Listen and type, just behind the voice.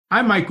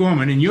I'm Mike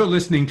Gorman, and you're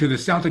listening to the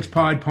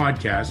CelticsPod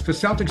podcast for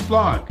Celtics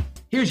Blog.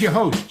 Here's your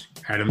host,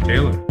 Adam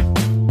Taylor.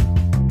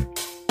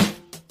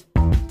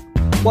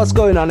 What's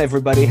going on,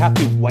 everybody?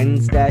 Happy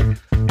Wednesday.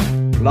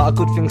 A lot of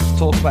good things to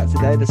talk about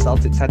today. The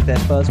Celtics had their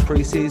first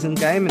preseason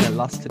game and a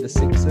loss to the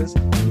Sixers.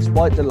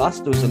 Despite the loss,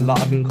 there was a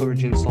lot of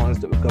encouraging signs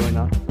that were going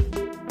on.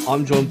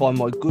 I'm joined by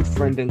my good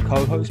friend and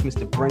co-host,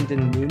 Mr.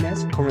 Brendan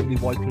Nunez, currently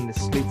wiping the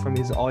sleep from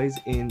his eyes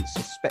in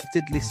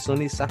suspectedly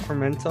sunny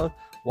Sacramento.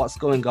 What's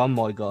going on,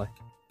 my guy?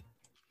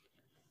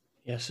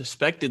 Yeah,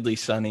 suspectedly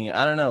sunny.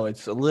 I don't know.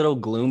 It's a little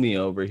gloomy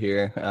over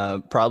here.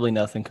 Probably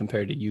nothing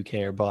compared to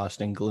UK or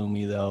Boston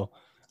gloomy, though.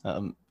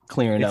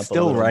 Clearing It's up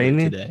still a little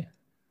raining bit today.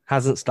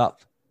 Hasn't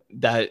stopped.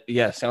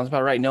 Sounds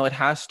about right. No, it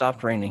has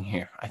stopped raining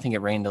here. I think it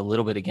rained a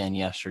little bit again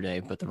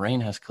yesterday, but the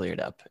rain has cleared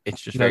up. It's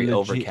just very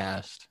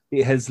overcast.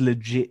 It has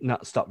legit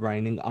not stopped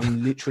raining.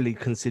 I'm literally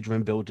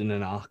considering building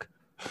an ark.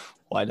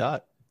 Why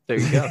not? There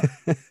you go.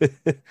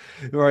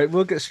 Right,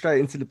 we'll get straight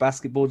into the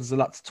basketball. There's a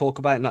lot to talk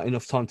about, not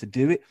enough time to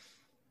do it.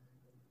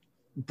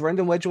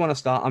 Brendan, where do you want to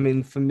start? I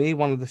mean, for me,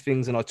 one of the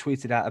things, and I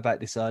tweeted out about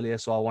this earlier,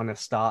 so I want to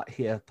start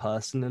here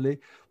personally,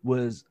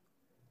 was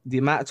the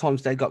amount of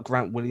times they got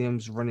Grant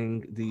Williams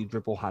running the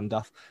dribble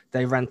handoff.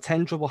 They ran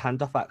 10 dribble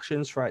handoff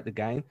actions throughout the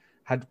game,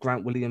 had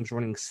Grant Williams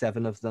running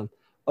 7 of them.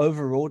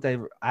 Overall,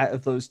 out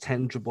of those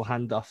 10 dribble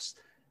handoffs,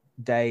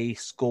 they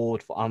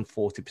scored on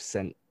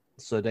 40%.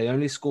 So they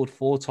only scored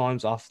 4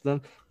 times off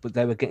them, but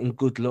they were getting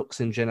good looks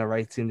and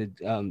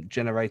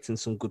generating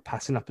some good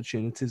passing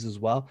opportunities as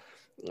well.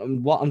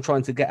 And what I'm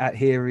trying to get at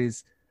here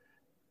is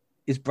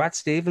Brad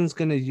Stevens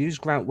going to use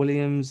Grant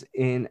Williams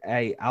in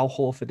a Al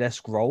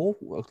Horford-esque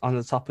role on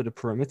the top of the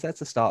perimeter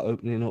to start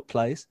opening up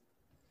plays?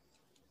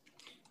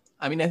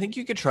 I mean, I think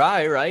you could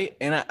try, right?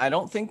 And I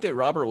don't think that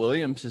Robert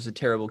Williams is a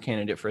terrible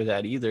candidate for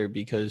that either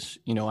because,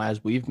 you know,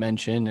 as we've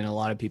mentioned and a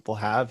lot of people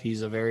have,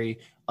 he's a very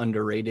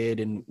underrated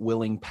and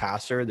willing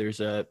passer. There's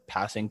a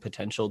passing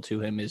potential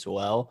to him as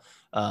well.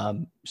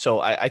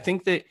 So I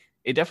think that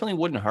it definitely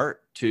wouldn't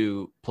hurt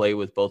to play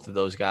with both of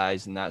those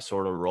guys in that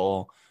sort of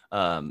role.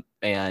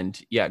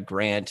 And yeah,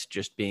 Grant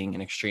just being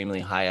an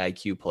extremely high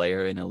IQ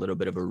player and a little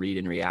bit of a read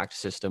and react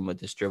system with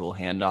this dribble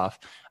handoff,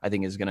 I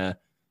think is going to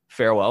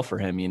fare well for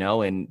him, you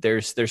know, and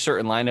there's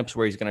certain lineups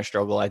where he's going to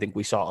struggle. I think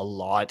we saw a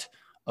lot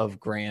of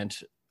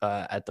Grant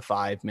at the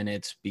 5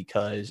 minutes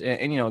because,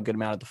 and you know, a good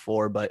amount at the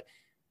 4, but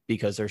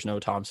because there's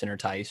no Thompson or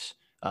Tice.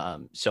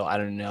 So I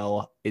don't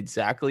know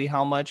exactly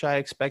how much I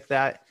expect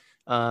that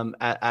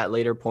at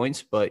later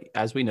points, but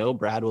as we know,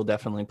 Brad will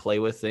definitely play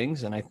with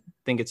things, and I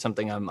think it's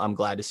something I'm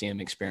glad to see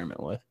him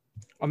experiment with.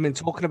 I mean,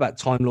 talking about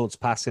Time Lord's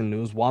passing, there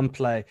was one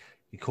play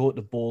he caught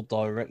the ball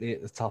directly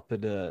at the top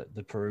of the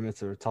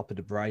perimeter, the top of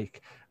the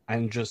break,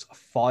 and just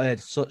fired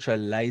such a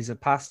laser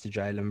pass to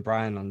Jaylen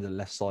Brown on the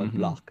left side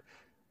block.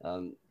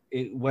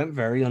 It went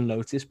very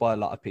unnoticed by a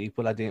lot of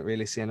people. I didn't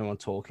really see anyone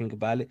talking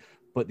about it,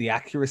 but the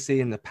accuracy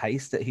and the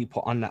pace that he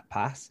put on that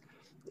pass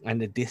and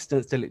the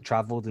distance that it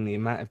traveled and the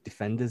amount of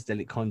defenders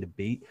that it kind of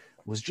beat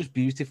was just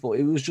beautiful.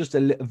 It was just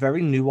a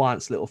very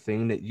nuanced little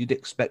thing that you'd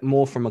expect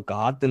more from a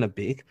guard than a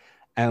big.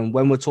 And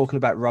when we're talking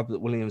about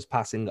Robert Williams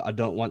passing, I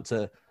don't want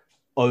to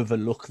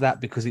overlook that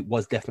because it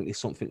was definitely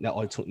something that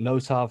I took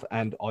note of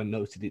and I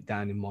noted it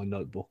down in my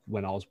notebook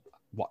when I was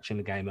watching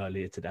the game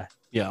earlier today.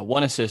 Yeah,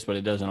 1 assist, but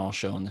it doesn't all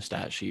show on the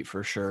stat sheet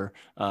for sure.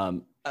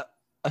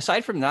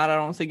 Aside from that, I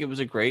don't think it was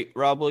a great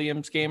Rob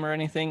Williams game or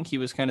anything. He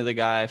was kind of the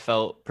guy I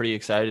felt pretty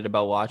excited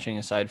about watching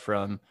aside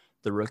from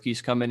the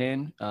rookies coming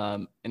in.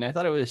 And I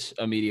thought it was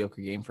a mediocre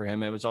game for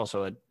him. It was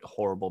also a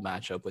horrible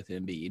matchup with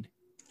Embiid.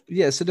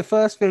 Yeah, so the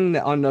first thing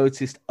that I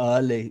noticed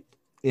early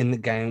in the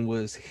game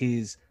was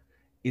his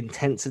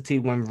intensity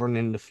when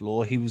running the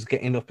floor. He was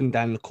getting up and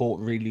down the court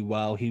really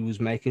well. He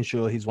was making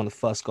sure he's one of the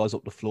first guys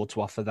up the floor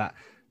to offer that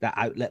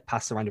outlet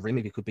pass around the rim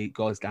if he could beat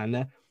guys down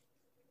there.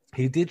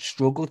 He did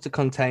struggle to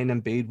contain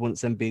Embiid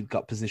once Embiid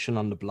got position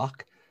on the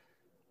block.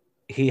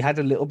 He had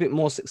a little bit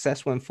more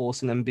success when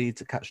forcing Embiid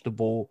to catch the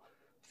ball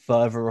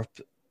further up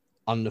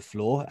on the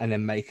floor and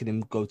then making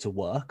him go to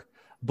work.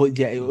 But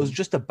yeah, it was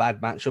just a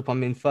bad matchup. I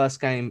mean, first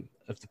game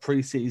of the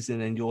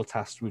preseason and you're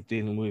tasked with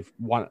dealing with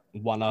one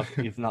of,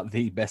 if not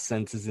the best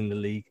centers in the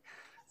league.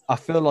 I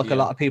feel like a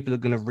lot of people are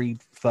going to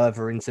read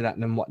further into that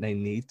than what they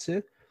need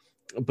to.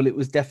 But it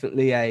was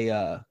definitely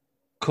a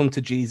come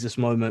to Jesus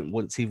moment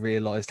once he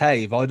realized,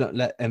 hey, if I don't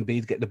let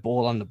Embiid get the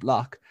ball on the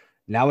block,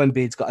 now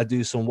Embiid's got to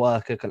do some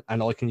work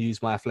and I can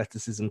use my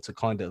athleticism to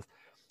kind of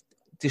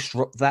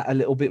disrupt that a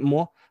little bit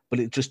more. But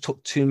it just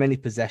took too many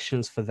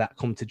possessions for that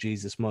come to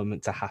Jesus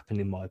moment to happen,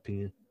 in my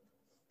opinion.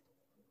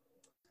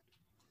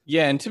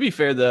 Yeah, and to be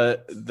fair,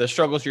 the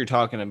struggles you're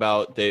talking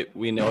about that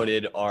we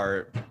noted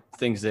are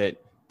things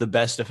that the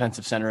best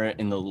defensive center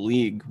in the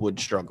league would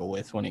struggle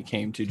with when it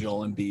came to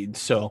Joel Embiid.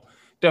 So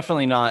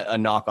definitely not a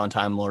knock on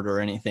Time Lord or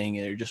anything.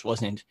 It just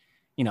wasn't,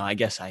 you know, I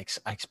guess I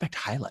expect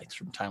highlights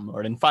from Time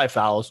Lord. And 5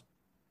 fouls,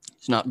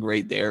 it's not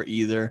great there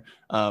either.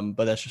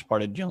 But that's just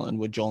part of dealing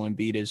with Joel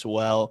Embiid as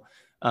well.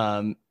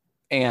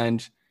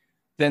 And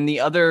then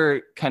the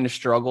other kind of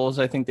struggles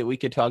I think that we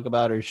could talk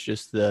about is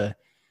just the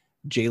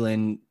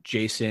Jalen,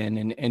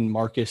 Jason, and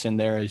Marcus in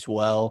there as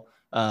well.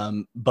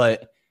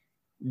 But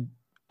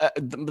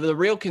the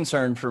real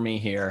concern for me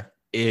here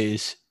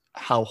is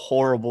how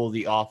horrible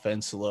the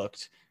offense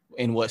looked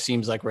in what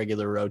seems like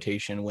regular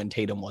rotation when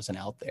Tatum wasn't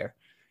out there.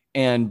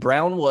 And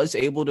Brown was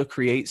able to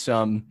create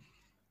some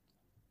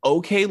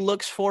okay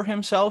looks for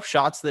himself,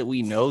 shots that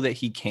we know that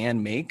he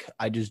can make.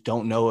 I just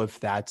don't know if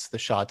that's the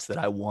shots that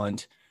I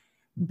want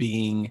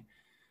being,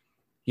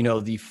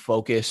 the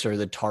focus or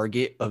the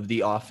target of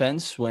the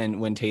offense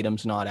when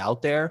Tatum's not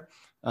out there.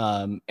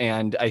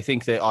 And I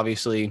think that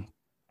obviously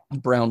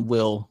Brown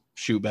will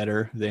shoot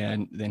better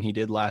than he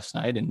did last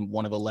night, and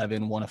 1 of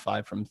 11, 1 of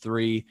 5 from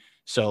 3.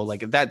 So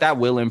like that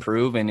will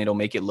improve and it'll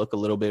make it look a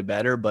little bit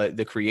better. But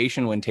the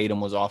creation when Tatum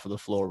was off of the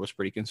floor was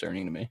pretty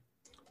concerning to me.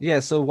 Yeah,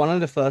 so one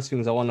of the first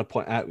things I want to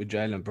point out with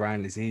Jaylen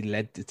Brown is he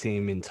led the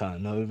team in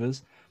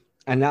turnovers.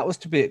 And that was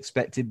to be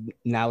expected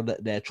now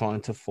that they're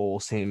trying to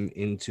force him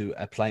into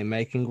a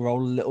playmaking role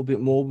a little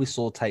bit more. We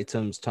saw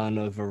Tatum's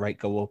turnover rate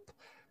go up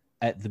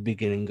at the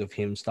beginning of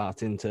him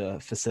starting to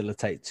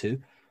facilitate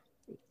too.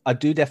 I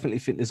do definitely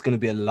think there's going to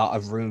be a lot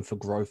of room for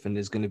growth, and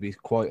there's going to be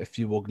quite a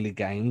few ugly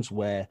games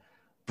where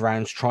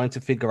Brown's trying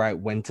to figure out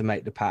when to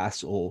make the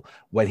pass or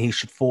when he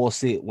should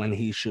force it, when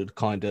he should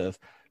kind of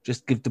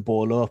just give the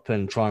ball up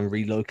and try and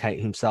relocate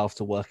himself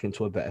to work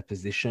into a better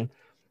position.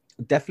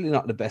 Definitely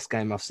not the best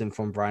game I've seen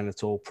from Brown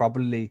at all.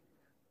 Probably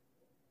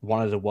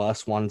one of the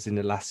worst ones in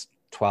the last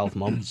 12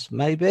 months,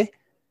 maybe.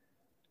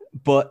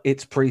 But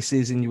it's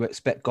preseason. You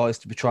expect guys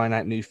to be trying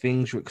out new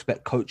things. You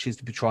expect coaches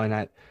to be trying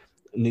out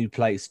new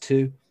plays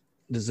too.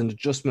 There's an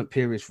adjustment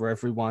period for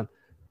everyone.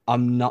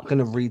 I'm not going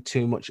to read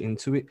too much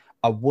into it.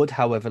 I would,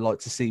 however, like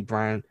to see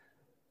Brown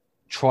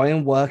try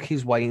and work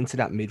his way into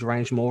that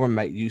mid-range more and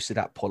make use of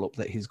that pull-up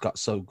that he's got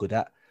so good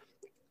at.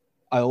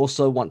 I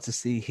also want to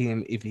see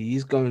him, if he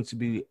is going to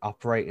be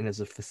operating as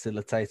a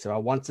facilitator, I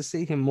want to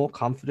see him more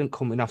confident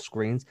coming off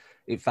screens.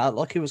 It felt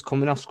like he was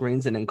coming off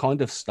screens and then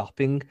kind of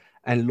stopping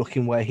and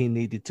looking where he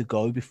needed to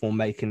go before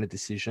making a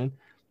decision.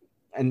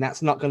 And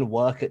that's not going to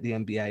work at the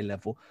NBA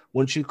level.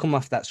 Once you come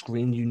off that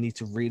screen, you need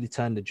to really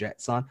turn the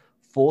jets on,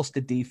 force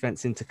the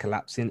defense into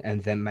collapsing,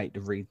 and then make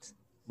the reads.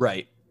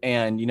 Right.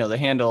 And, the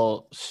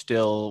handle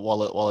still,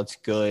 while it's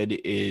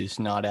good, is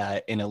not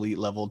at an elite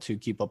level to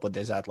keep up with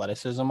his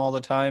athleticism all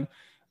the time.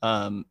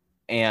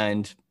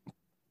 And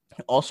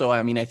also,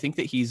 I think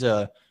that he's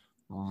a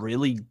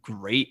really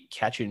great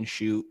catch and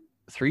shoot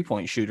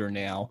 3-point shooter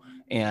now.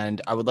 And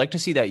I would like to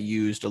see that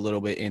used a little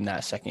bit in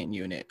that second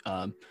unit.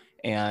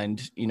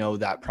 And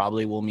that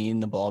probably will mean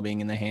the ball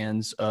being in the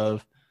hands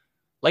of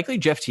likely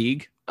Jeff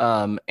Teague.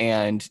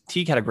 And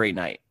Teague had a great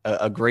night,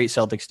 a great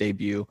Celtics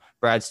debut.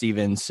 Brad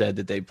Stevens said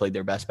that they played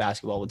their best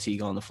basketball with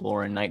Teague on the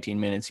floor in 19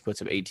 minutes. He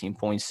puts up 18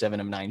 points, 7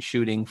 of 9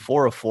 shooting,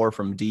 4 of 4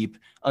 from deep,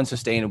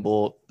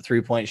 unsustainable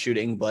 3-point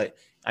shooting. But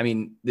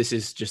this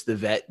is just the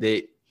vet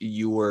that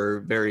you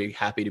were very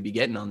happy to be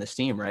getting on this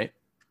team, right?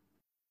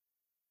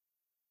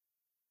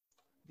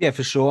 Yeah,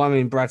 for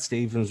sure. Brad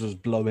Stevens was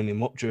blowing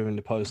him up during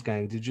the post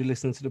game. Did you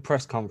listen to the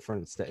press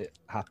conference that it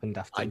happened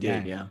after? I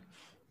did, yeah.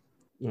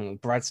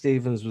 Brad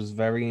Stevens was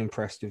very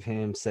impressed with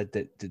him, said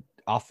that the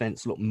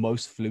offense looked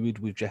most fluid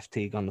with Jeff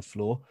Teague on the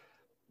floor.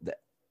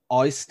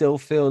 I still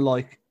feel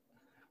like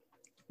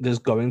there's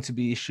going to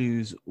be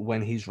issues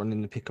when he's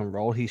running the pick and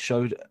roll. He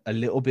showed a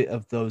little bit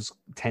of those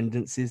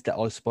tendencies that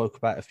I spoke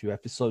about a few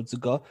episodes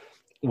ago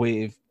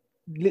with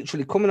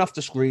literally coming off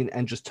the screen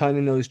and just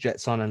turning those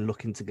jets on and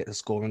looking to get a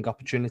scoring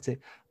opportunity.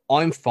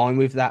 I'm fine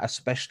with that,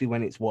 especially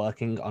when it's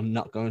working. I'm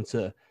not going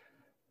to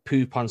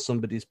poop on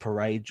somebody's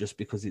parade just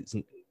because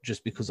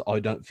I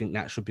don't think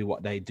that should be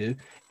what they do.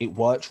 It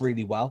works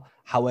really well.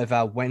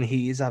 However, when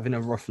he is having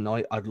a rough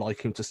night, I'd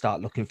like him to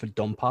start looking for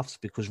dump offs,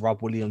 because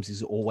Rob Williams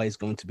is always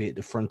going to be at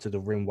the front of the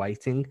rim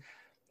waiting.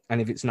 And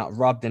if it's not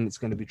Rob, then it's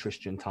going to be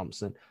Tristan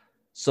Thompson.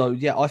 So,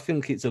 yeah, I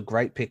think it's a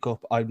great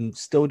pickup. I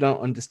still don't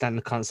understand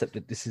the concept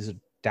that this is a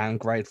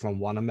downgrade from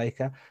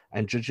Wanamaker.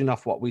 And judging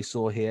off what we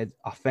saw here,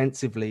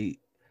 offensively,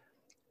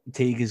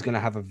 Teague is going to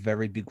have a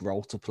very big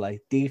role to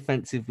play.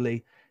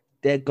 Defensively,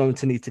 they're going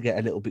to need to get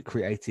a little bit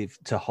creative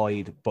to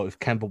hide both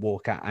Kemba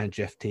Walker and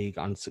Jeff Teague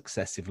on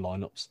successive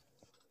lineups.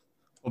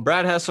 Well,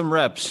 Brad has some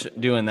reps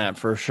doing that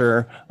for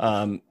sure.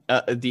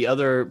 The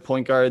other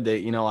point guard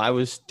that, I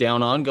was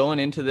down on going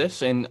into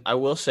this, and I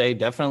will say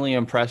definitely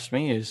impressed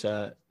me, is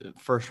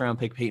first round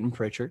pick Peyton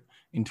Pritchard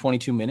in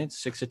 22 minutes,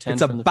 6 of 10.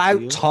 It's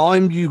about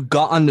time you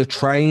got on the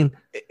train.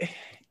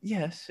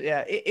 Yes.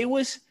 Yeah. It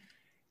was,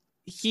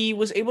 he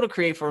was able to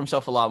create for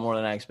himself a lot more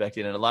than I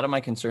expected. And a lot of my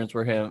concerns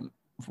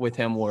with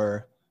him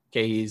were,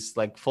 okay, he's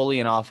like fully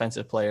an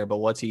offensive player, but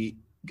what's he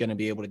going to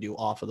be able to do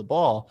off of the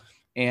ball?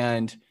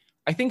 And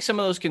I think some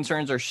of those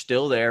concerns are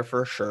still there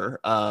for sure.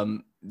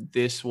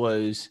 This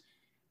was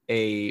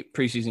a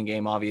preseason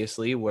game,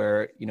 obviously,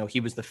 where,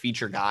 he was the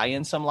feature guy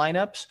in some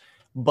lineups,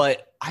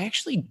 but I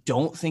actually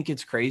don't think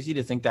it's crazy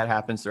to think that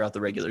happens throughout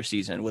the regular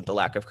season with the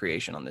lack of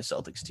creation on this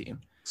Celtics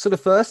team. So the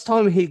first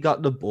time he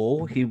got the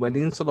ball, he went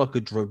into like a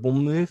dribble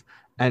move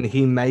and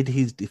he made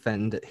his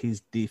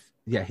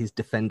his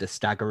defender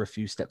stagger a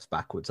few steps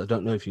backwards. I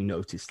don't know if you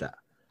noticed that.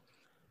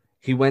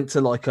 He went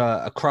to like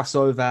a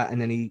crossover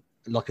and then he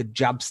like a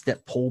jab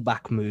step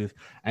pullback move,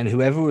 and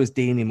whoever was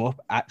D'ing him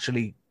up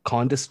actually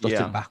kind of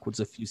stuttered backwards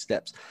a few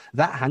steps.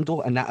 That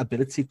handle and that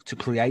ability to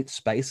create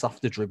space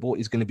off the dribble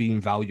is going to be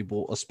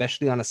invaluable,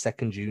 especially on a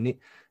second unit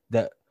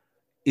that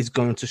is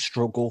going to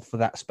struggle for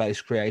that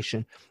space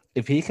creation.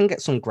 If he can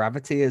get some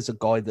gravity as a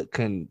guy that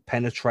can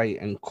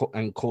penetrate and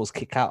cause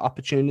kick out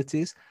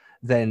opportunities,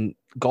 then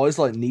guys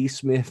like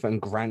Neesmith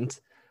and Grant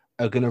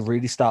are going to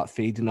really start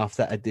feeding off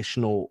that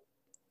additional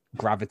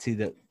gravity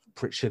that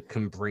Pritchard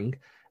can bring.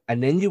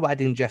 And then you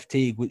add in Jeff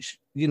Teague, which,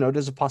 you know,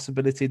 there's a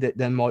possibility that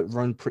they might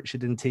run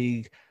Pritchard and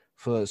Teague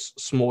for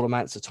small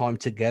amounts of time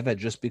together,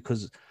 just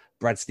because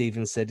Brad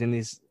Stevens said in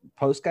his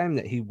post game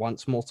that he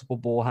wants multiple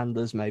ball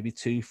handlers, maybe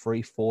 2,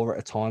 3, 4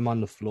 at a time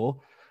on the floor.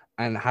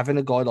 And having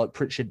a guy like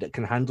Pritchard that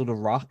can handle the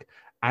rock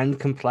and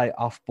can play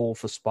off ball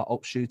for spot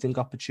up shooting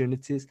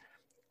opportunities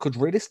could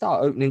really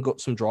start opening up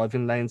some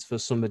driving lanes for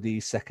some of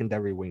these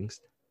secondary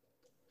wings.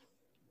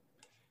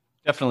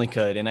 Definitely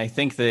could. And I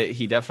think that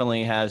he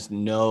definitely has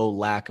no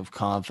lack of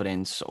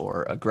confidence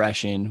or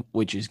aggression,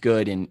 which is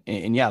good.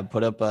 And yeah,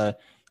 put up a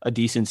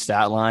decent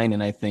stat line.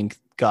 And I think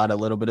got a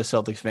little bit of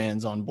Celtics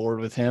fans on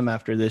board with him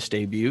after this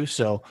debut.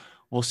 So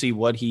we'll see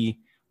what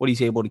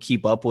he's able to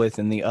keep up with.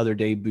 And the other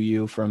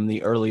debut from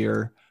the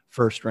earlier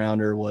first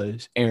rounder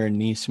was Aaron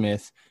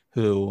Neesmith,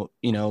 who,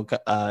 you know,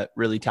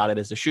 really touted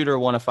as a shooter,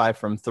 1 of 5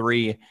 from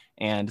 3.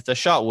 And the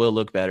shot will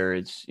look better.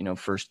 It's, you know,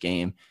 first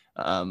game.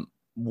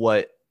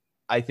 What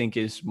I think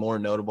is more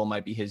notable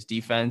might be his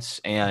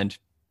defense. And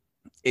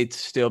it's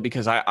still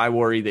because I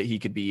worry that he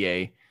could be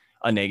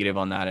a negative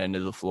on that end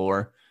of the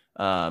floor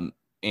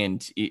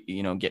and,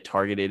 you know, get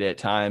targeted at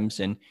times.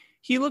 And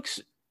he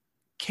looks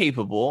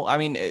capable. I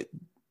mean,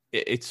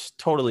 it's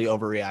totally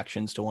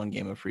overreactions to one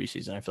game of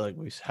preseason. I feel like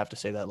we have to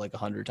say that like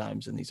 100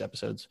 times in these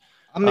episodes.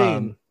 I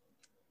mean,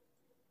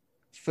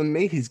 for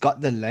me, he's got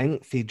the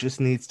length. He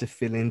just needs to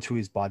fill into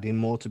his body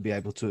more to be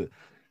able to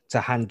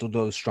handle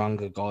those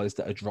stronger guys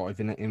that are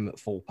driving at him at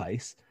full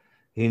pace.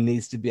 He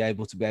needs to be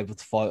able to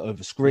fight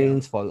over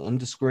screens, fight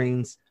under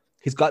screens.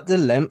 He's got the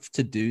length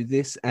to do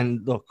this.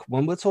 And look,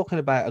 when we're talking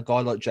about a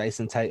guy like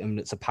Jason Tatum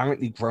that's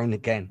apparently grown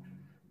again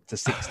to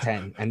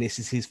 6'10", and this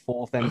is his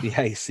 4th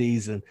NBA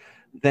season,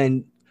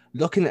 then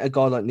looking at a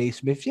guy like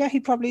Neesmith, yeah, he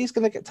probably is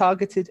going to get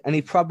targeted and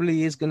he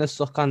probably is going to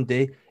suck on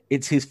D.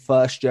 It's his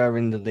first year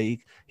in the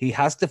league. He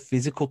has the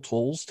physical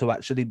tools to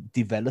actually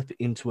develop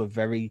into a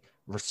very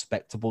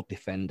respectable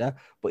defender,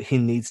 but he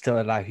needs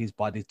to allow his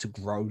body to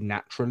grow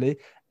naturally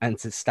and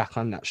to stack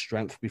on that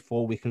strength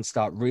before we can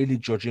start really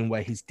judging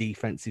where his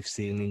defensive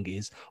ceiling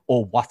is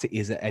or what it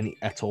is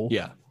at all.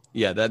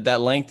 Yeah,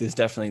 that length is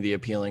definitely the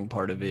appealing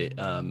part of it.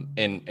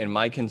 And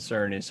my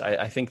concern is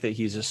I think that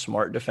he's a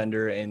smart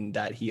defender and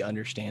that he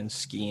understands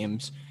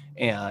schemes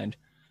and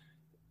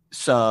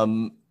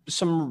some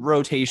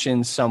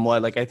rotations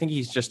somewhat. Like, I think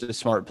he's just a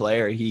smart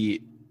player.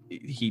 He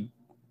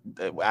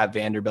at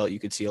Vanderbilt, you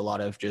could see a lot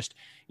of just,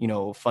 you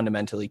know,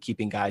 fundamentally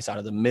keeping guys out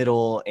of the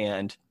middle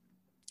and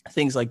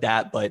things like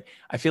that. But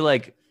I feel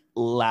like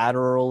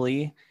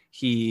laterally,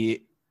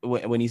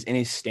 when he's in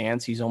his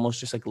stance, he's almost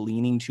just like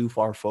leaning too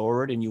far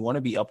forward and you want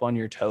to be up on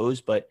your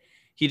toes, but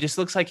he just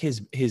looks like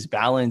his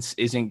balance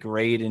isn't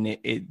great and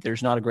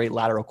there's not a great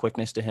lateral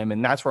quickness to him.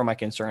 And that's where my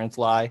concerns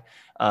lie.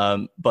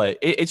 But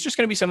it's just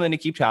going to be something to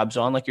keep tabs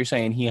on. Like you're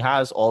saying, he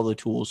has all the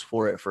tools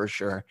for it for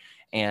sure.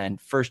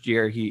 And first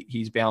year,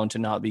 he's bound to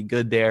not be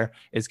good there.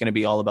 It's going to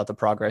be all about the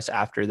progress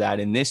after that.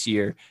 And this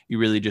year, you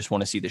really just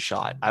want to see the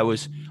shot. I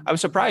was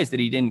surprised that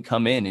he didn't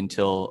come in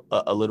until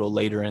a little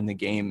later in the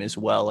game as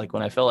well. Like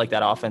when I felt like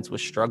that offense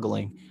was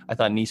struggling, I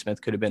thought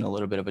Neesmith could have been a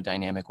little bit of a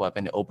dynamic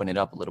weapon to open it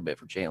up a little bit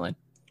for Jalen.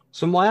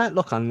 So my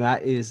outlook on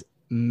that is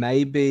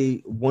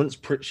maybe once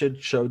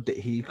Pritchard showed that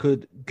he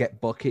could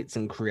get buckets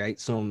and create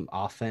some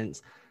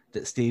offense,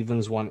 that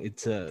Stevens wanted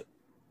to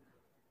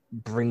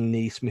bring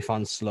Neesmith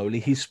on slowly.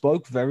 He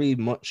spoke very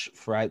much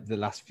throughout the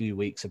last few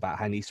weeks about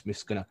how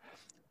Neesmith's going to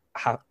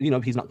have, you know,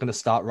 he's not going to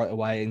start right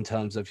away in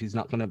terms of he's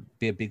not going to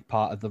be a big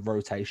part of the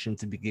rotation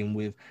to begin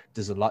with.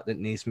 There's a lot that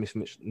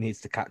Neesmith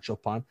needs to catch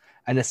up on.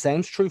 And the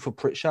same's true for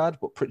Pritchard,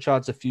 but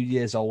Pritchard's a few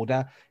years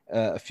older,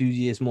 a few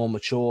years more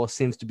mature,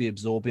 seems to be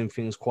absorbing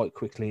things quite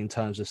quickly in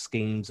terms of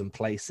schemes and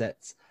play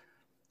sets.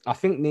 I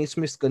think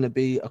Neesmith's going to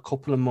be a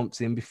couple of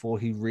months in before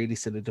he really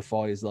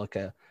solidifies like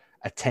a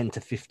 10 to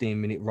 15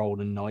 minute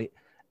role a night,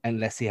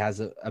 unless he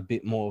has a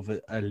bit more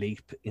of a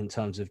leap in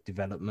terms of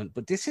development.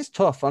 But this is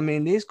tough. I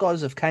mean, these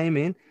guys have came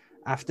in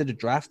after the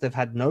draft. They've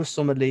had no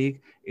summer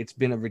league. It's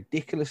been a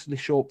ridiculously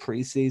short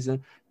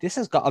preseason. This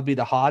has got to be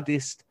the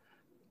hardest.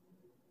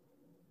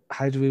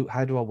 How do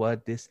I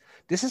word this?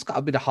 This has got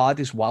to be the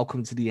hardest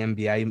welcome to the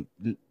NBA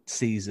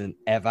season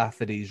ever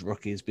for these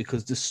rookies,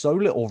 because there's so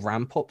little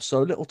ramp up,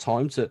 so little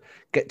time to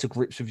get to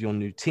grips with your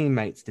new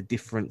teammates, the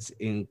difference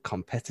in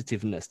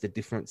competitiveness, the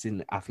difference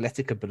in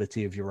athletic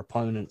ability of your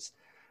opponents,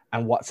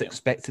 and what's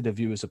expected of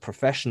you as a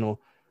professional.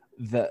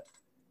 That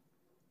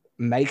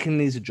making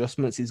these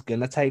adjustments is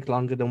going to take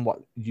longer than what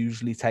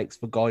usually takes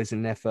for guys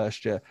in their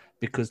first year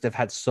because they've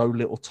had so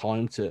little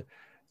time to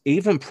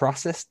even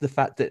process the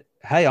fact that,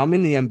 hey, I'm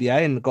in the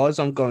NBA and the guys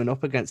I'm going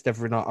up against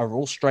every night are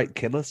all straight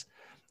killers.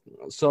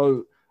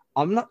 So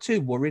I'm not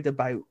too worried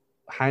about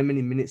how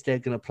many minutes they're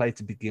going to play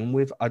to begin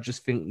with. I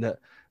just think that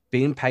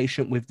being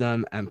patient with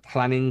them and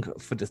planning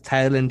for the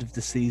tail end of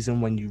the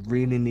season when you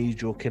really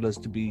need your killers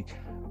to be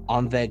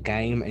on their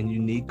game and you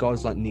need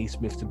guys like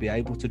Neesmith to be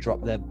able to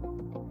drop their,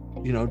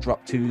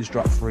 drop twos,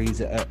 drop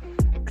threes at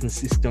a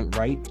consistent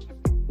rate,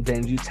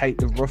 then you take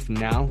the rough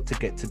now to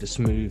get to the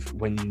smooth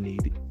when you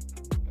need it.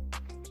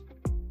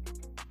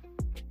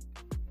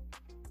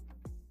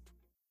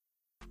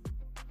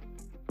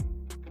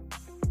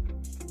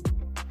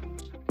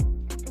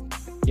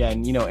 Yeah,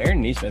 and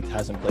Aaron Neesmith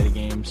hasn't played a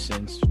game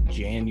since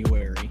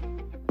January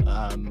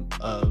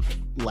of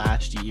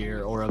last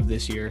year or of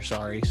this year,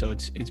 sorry. So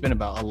it's been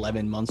about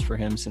 11 months for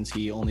him since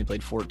he only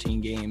played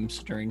 14 games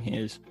during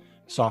his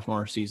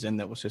sophomore season.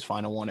 That was his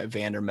final one at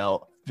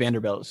Vanderbilt,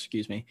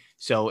 excuse me.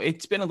 So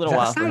it's been a little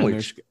while for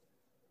him.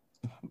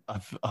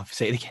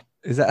 Say it again.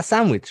 Is that a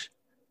sandwich?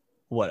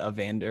 What,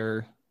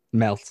 a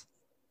Melt?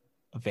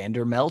 A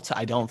Vandermelt?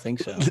 I don't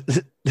think so.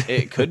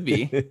 It could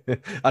be.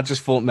 I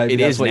just thought maybe it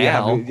that's is what now. you're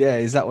having. Yeah,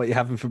 is that what you're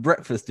having for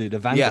breakfast, dude? A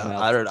Vandermelt? Yeah,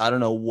 I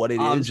don't know what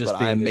it is,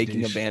 but I'm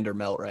making a douche.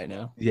 Vandermelt right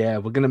now. Yeah,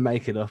 we're gonna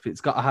make it up.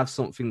 It's got to have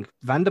something.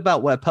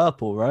 Vanderbilt wear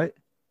purple, right?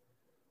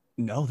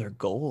 No, they're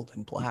gold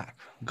and black.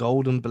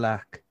 Gold and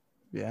black.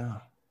 Yeah.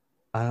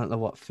 I don't know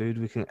what food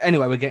we can.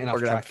 Anyway, we're getting off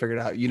track. We're gonna have to figure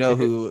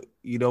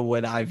it out.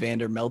 When I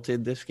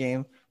Vandermelted this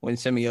game, when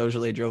Semi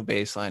Ojeleye drove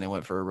baseline and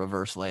went for a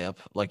reverse layup,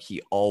 like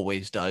he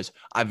always does.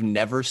 I've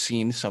never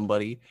seen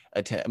somebody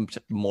attempt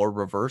more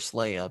reverse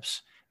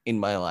layups in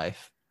my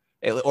life,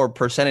 or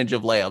percentage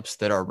of layups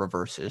that are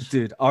reverses.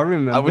 Dude, I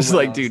remember. I was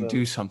like, dude,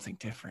 do something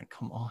different.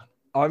 Come on.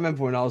 I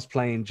remember when I was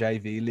playing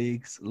JV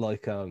leagues,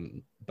 like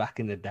back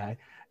in the day,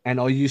 and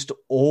I used to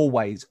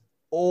always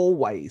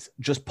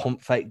just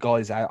pump fake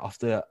guys out off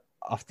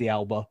the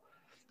elbow,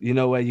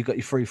 where you got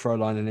your free throw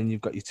line and then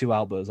you've got your two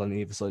elbows on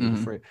either side of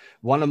the free.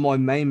 One of my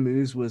main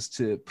moves was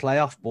to play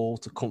off ball,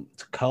 to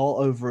curl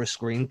over a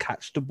screen,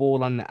 catch the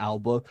ball on the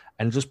elbow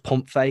and just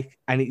pump fake.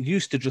 And it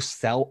used to just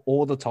sell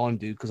all the time,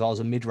 dude, because I was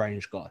a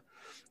mid-range guy.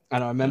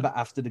 And I remember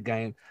after the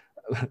game,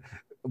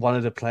 one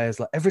of the players,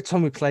 like, every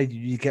time we played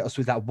you get us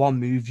with that one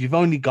move. You've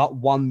only got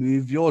one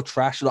move. You're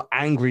trash. Like,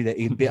 angry that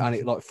he'd bit on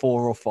it like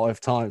 4 or 5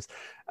 times.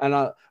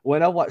 And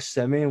when I watched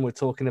Semi and we're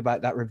talking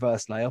about that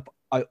reverse layup,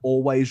 I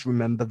always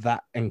remember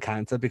that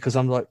encounter because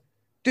I'm like,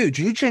 dude,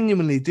 you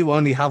genuinely do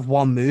only have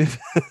one move.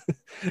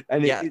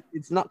 And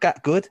it's not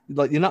that good.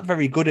 Like, you're not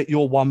very good at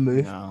your one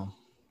move. No.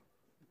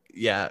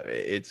 Yeah,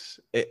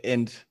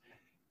 and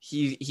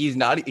he's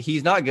not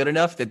good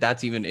enough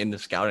that's even in the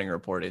scouting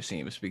report, it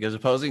seems, because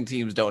opposing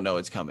teams don't know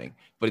it's coming.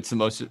 But it's the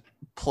most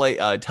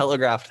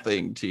telegraphed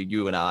thing to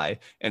you and I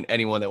and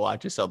anyone that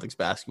watches Celtics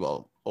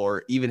basketball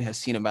or even has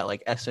seen him at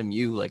like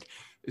SMU. Like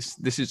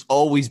this has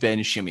always been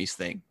Shimmy's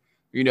thing.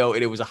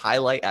 It was a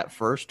highlight at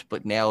first,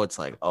 but now it's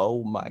like,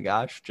 oh my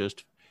gosh,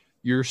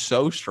 you're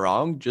so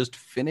strong. Just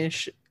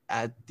finish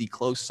at the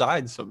close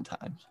side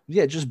sometimes.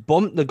 Yeah, just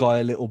bump the guy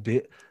a little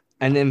bit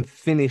and then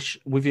finish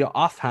with your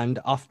offhand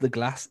off the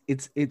glass.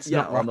 It's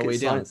not rocket way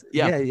science.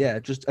 Down. Yeah.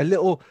 Just a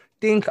little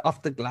dink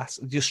off the glass.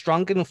 You're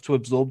strong enough to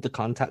absorb the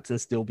contact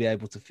and still be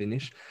able to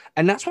finish.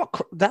 And that's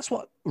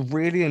what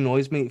really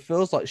annoys me. It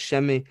feels like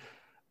Shemi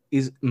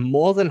is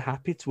more than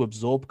happy to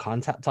absorb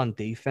contact on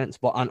defense,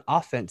 but on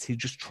offense, he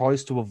just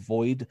tries to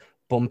avoid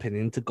bumping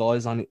into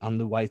guys on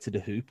the way to the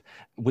hoop,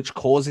 which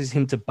causes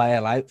him to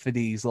bail out for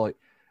these like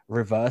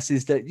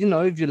reverses that,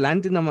 if you're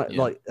landing them at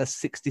like a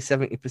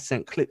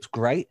 60-70% clips,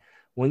 great.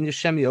 When you're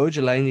Semi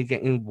Ojeleye and you're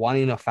getting 1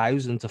 in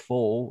 1,000 to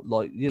fall,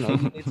 like, you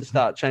need to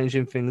start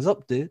changing things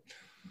up, dude.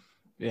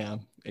 Yeah.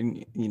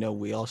 And,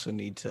 we also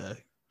need to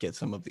get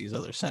some of these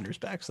other centers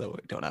back so that we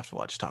don't have to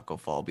watch Taco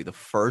Fall be the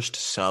first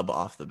sub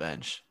off the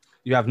bench.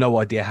 You have no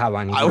idea how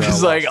angry I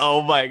was like,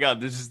 oh my God,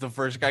 this is the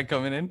first guy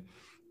coming in.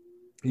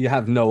 You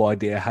have no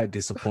idea how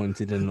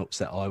disappointed and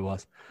upset I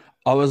was.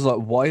 I was like,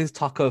 why is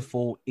Taco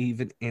Fall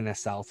even in a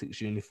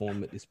Celtics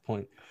uniform at this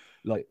point?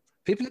 Like,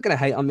 people are going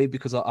to hate on me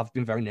because I've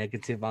been very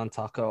negative on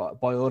Taco.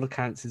 By all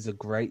accounts, he's a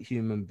great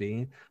human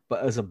being.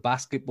 But as a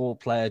basketball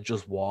player,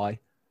 just why?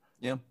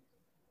 Yeah.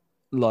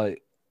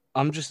 Like,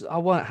 I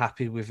weren't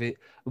happy with it,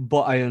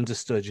 but I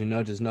understood,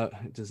 there's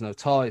no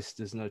Tice,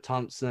 there's no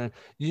Thompson.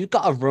 You've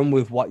got to run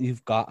with what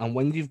you've got. And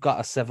when you've got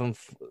a 7,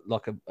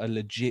 like a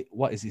legit,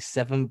 what is he,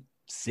 7'6"?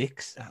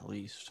 At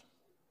least.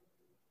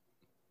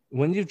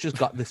 When you've just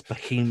got this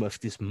behemoth,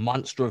 this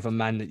monster of a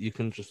man that you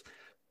can just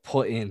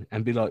put in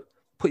and be like,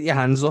 put your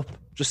hands up,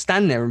 just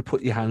stand there and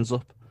put your hands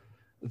up,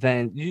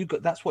 then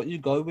that's what you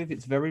go with.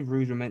 It's very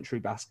rudimentary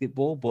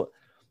basketball, but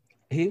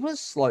he was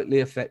slightly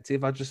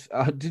effective.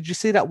 Did you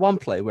see that one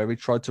play where he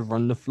tried to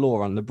run the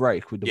floor on the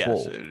break with the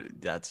ball?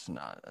 That's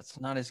not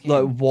his game.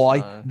 Like,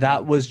 why?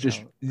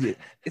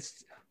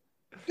 It's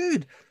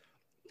dude.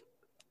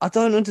 I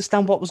don't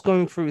understand what was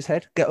going through his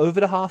head. Get over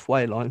the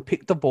halfway line,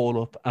 pick the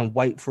ball up, and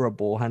wait for a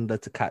ball handler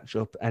to catch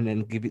up, and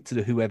then give it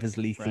to whoever's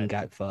leaking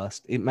out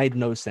first. It made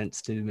no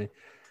sense to me.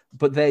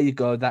 But there you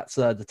go. That's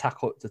the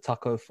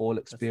taco fall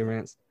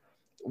experience.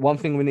 One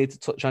thing we need to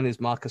touch on is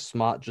Marcus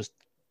Smart just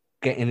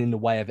getting in the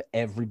way of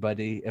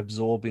everybody,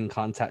 absorbing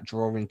contact,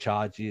 drawing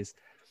charges.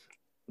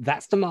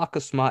 That's the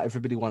Marcus Smart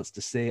everybody wants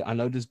to see. I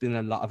know there's been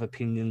a lot of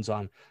opinions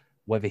on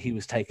whether he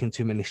was taking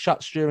too many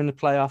shots during the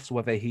playoffs,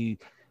 whether he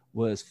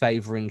was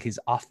favoring his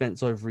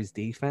offense over his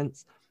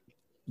defense.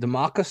 The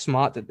Marcus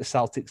Smart that the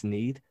Celtics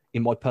need,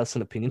 in my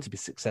personal opinion, to be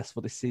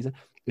successful this season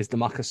is the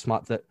Marcus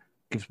Smart that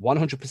gives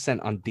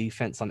 100% on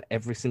defense on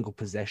every single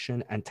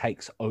possession and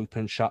takes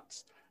open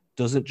shots.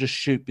 Doesn't just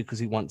shoot because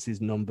he wants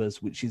his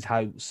numbers, which is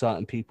how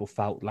certain people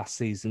felt last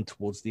season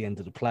towards the end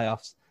of the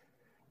playoffs.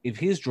 If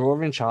he's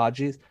drawing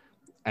charges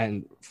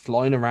and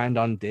flying around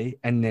on D,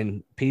 and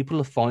then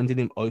people are finding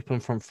him open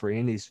from three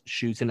and he's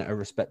shooting at a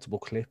respectable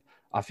clip,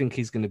 I think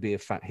he's going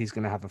to he's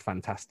going to have a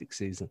fantastic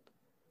season.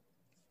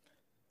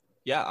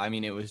 Yeah, I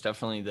mean, it was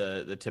definitely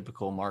the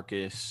typical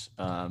Marcus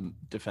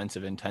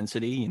defensive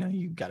intensity. You know,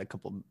 you got a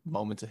couple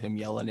moments of him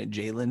yelling at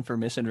Jalen for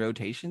missing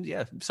rotations.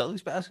 Yeah,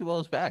 Celtics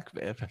basketball is back,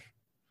 man.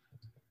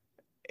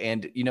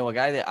 And, you know, a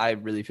guy that I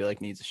really feel like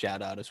needs a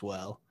shout out as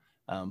well,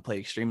 played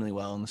extremely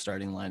well in the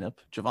starting lineup,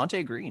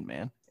 Javonte Green,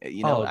 man.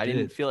 You know, I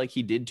didn't feel like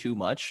he did too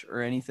much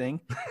or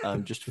anything,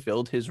 just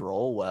filled his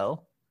role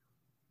well.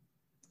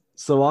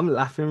 So I'm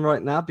laughing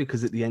right now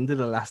because at the end of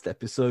the last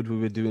episode, we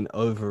were doing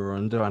over or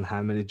under on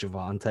how many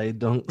Javonte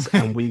dunks,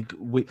 and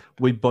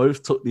we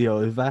both took the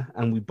over,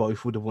 and we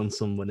both would have won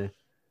some money.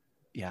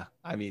 Yeah,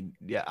 I mean,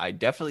 yeah, I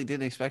definitely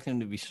didn't expect him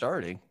to be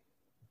starting.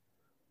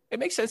 It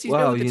makes sense. He's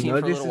been with the team for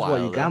a little while. This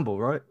is why you gamble,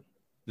 right?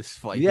 This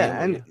is why you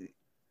gamble. And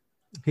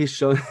he's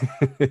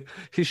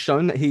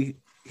shown that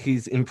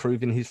he's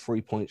improving his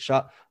 3-point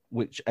shot,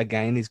 which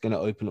again is going to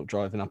open up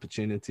driving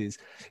opportunities.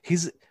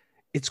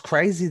 It's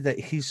crazy that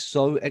he's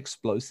so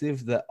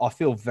explosive that I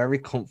feel very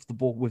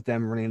comfortable with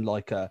them running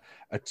like a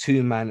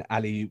 2-man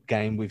alley-oop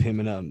game with him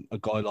and a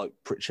guy like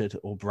Pritchard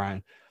or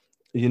Brown.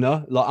 You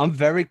know, like I'm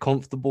very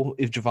comfortable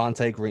if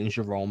Javonte Green's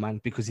your role man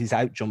because he's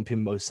out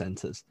jumping most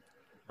centers.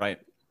 Right.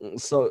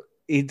 So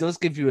he does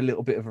give you a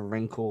little bit of a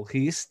wrinkle.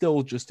 He is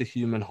still just a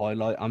human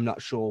highlight. I'm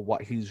not sure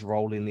what his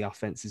role in the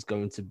offense is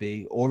going to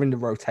be or in the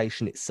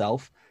rotation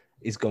itself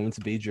is going to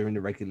be during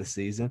the regular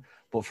season.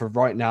 But for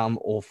right now, I'm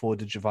all for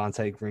the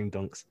Javonte Green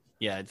dunks.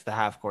 Yeah, it's the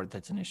half court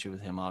that's an issue with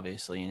him,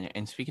 obviously.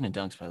 And speaking of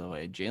dunks, by the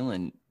way,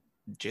 Jalen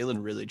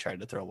really tried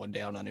to throw one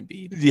down on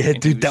Embiid. Yeah,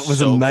 dude, that was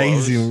so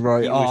amazing,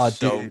 right? He was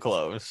so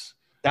close.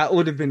 That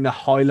would have been the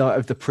highlight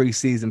of the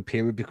preseason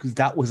period because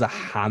that was a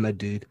hammer,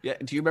 dude. Yeah.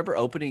 Do you remember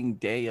opening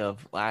day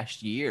of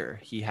last year?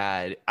 He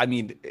had, I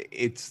mean,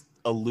 it's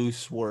a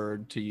loose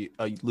word to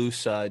a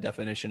loose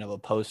definition of a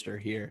poster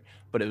here,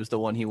 but it was the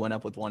one he went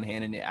up with one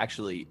hand and it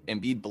actually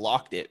Embiid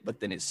blocked it,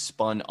 but then it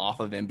spun off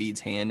of Embiid's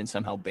hand and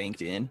somehow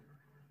banked in.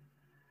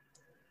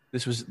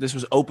 This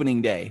was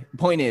opening day. The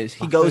point is,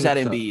 he goes at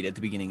Embiid at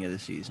the beginning of the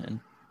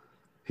season.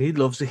 He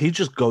loves it. He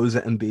just goes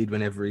at Embiid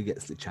whenever he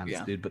gets the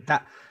chance, dude. But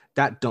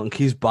that dunk,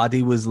 his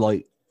body was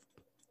like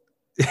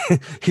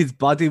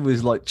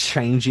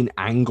changing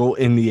angle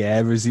in the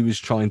air as he was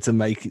trying to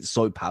make it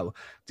so powerful.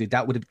 Dude,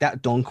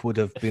 that dunk would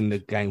have been the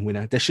game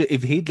winner.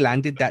 If he'd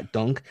landed that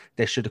dunk,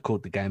 they should have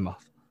called the game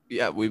off.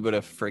 Yeah, we would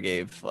have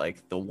forgave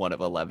like the 1 of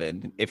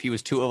 11. If he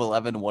was 2 of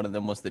 11, one of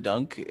them was the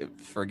dunk,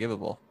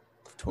 forgivable.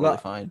 Totally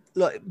fine.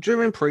 Like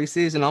during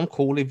preseason, I'm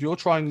cool if you're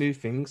trying new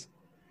things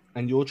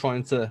and you're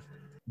trying to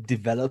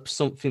develop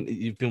something that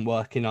you've been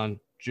working on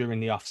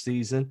during the off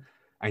season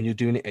and you're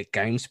doing it at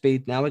game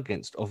speed now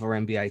against other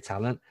NBA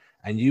talent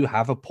and you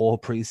have a poor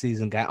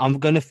preseason game, I'm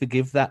going to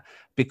forgive that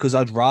because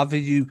I'd rather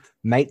you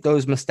make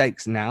those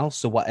mistakes now.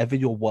 So whatever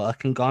you're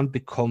working on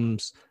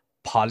becomes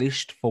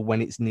polished for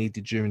when it's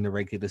needed during the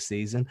regular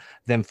season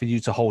than for you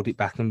to hold it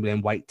back and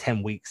then wait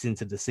 10 weeks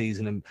into the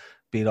season and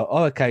be like,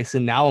 oh, okay, so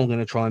now I'm going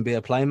to try and be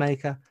a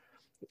playmaker.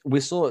 We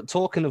saw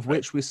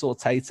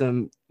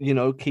Tatum,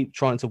 keep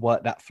trying to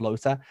work that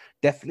floater.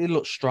 Definitely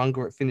looked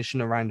stronger at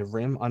finishing around the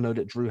rim. I know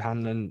that Drew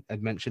Hanlon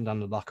had mentioned on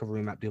the locker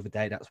room app the other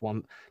day. That's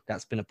one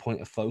that's been a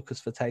point of focus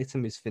for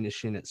Tatum is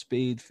finishing at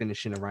speed,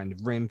 finishing around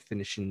the rim,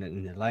 finishing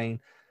in the lane.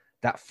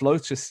 That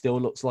floater still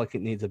looks like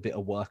it needs a bit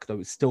of work, though.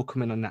 It's still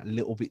coming on that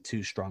little bit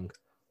too strong.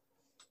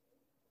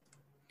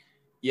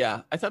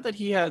 Yeah, I thought that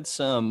he had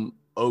some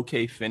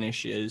okay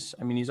finishes.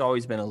 I mean, he's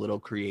always been a little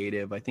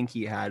creative. I think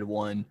he had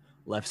one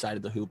left side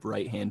of the hoop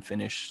right-hand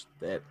finish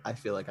that I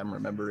feel like I'm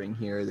remembering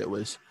here that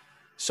was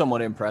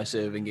somewhat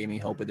impressive and gave me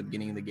hope at the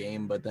beginning of the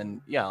game. But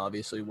then, yeah,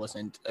 obviously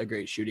wasn't a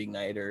great shooting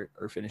night or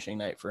finishing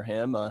night for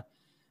him.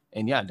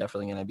 And, yeah,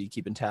 definitely going to be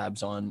keeping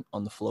tabs on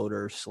the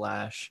floater /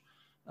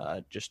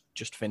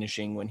 just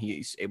finishing when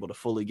he's able to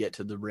fully get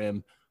to the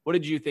rim. What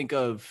did you think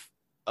of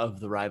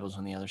the rivals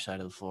on the other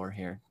side of the floor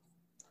here?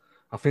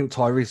 I think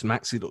Tyrese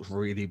Maxey looks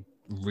really,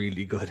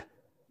 really good.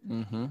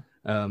 Mm-hmm.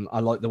 I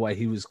like the way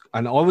he was.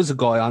 And I was a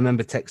guy, I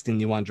remember texting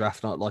you on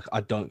draft night, like,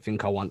 I don't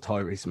think I want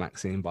Tyrese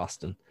Maxey in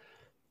Boston.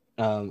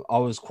 I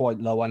was quite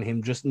low on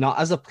him, just not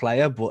as a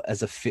player, but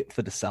as a fit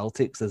for the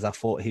Celtics, as I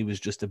thought he was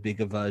just a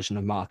bigger version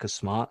of Marcus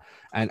Smart.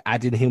 And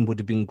adding him would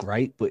have been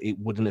great, but it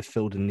wouldn't have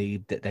filled a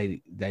need that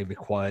they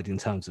required in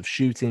terms of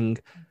shooting.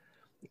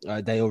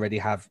 They already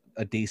have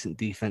a decent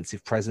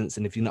defensive presence.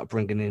 And if you're not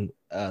bringing in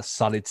a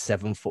solid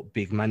 7-foot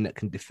big man that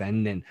can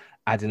defend, then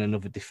adding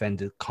another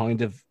defender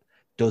kind of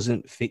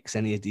doesn't fix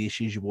any of the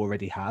issues you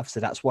already have. So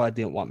that's why I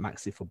didn't want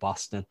Maxey for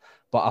Boston.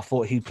 But I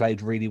thought he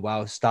played really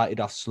well, started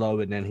off slow,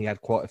 and then he had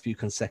quite a few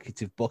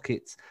consecutive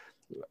buckets,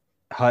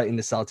 hurting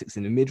the Celtics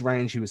in the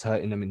mid-range. He was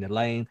hurting them in the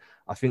lane.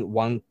 I think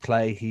one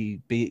play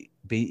he beat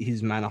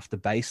his man off the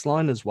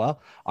baseline as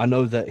well. I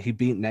know that he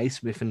beat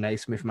Naismith, and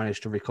Naismith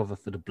managed to recover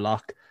for the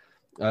block.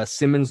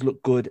 Simmons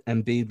looked good,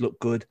 Embiid looked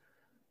good.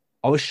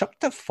 I was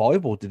shocked that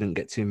Fireball didn't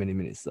get too many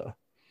minutes, though.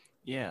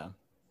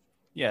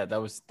 Yeah,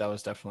 that was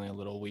definitely a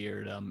little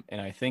weird.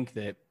 And I think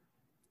that,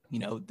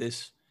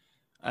 this,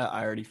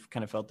 I already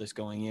kind of felt this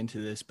going into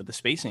this, but the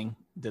spacing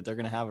that they're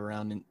going to have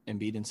around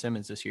Embiid and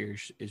Simmons this year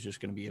is just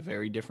going to be a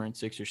very different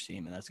Sixers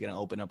team, and that's going to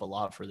open up a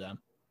lot for them.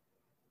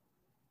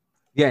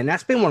 Yeah, and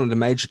that's been one of the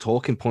major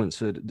talking points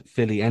for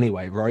Philly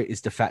anyway, right?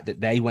 Is the fact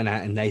that they went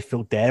out and they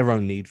filled their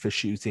own need for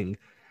shooting.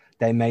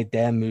 They made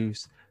their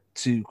moves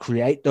to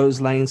create those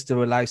lanes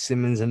to allow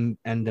Simmons and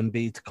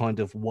Embiid to kind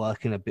of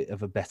work in a bit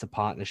of a better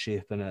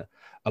partnership and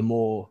a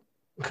more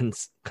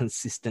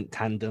consistent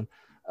tandem.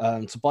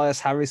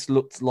 Tobias Harris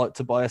looked like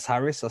Tobias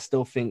Harris. I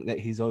still think that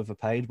he's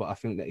overpaid, but I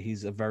think that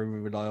he's a very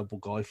reliable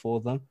guy for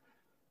them.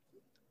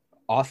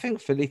 I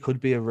think Philly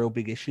could be a real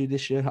big issue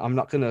this year. I'm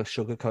not going to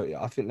sugarcoat it.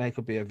 I think they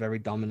could be a very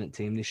dominant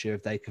team this year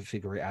if they can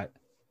figure it out.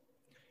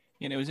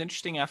 And it was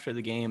interesting after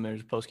the game. There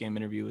was a post-game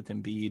interview with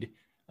Embiid,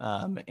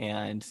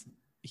 and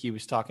he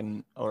was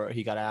talking, or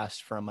he got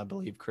asked from, I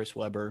believe, Chris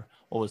Webber,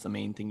 what was the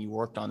main thing you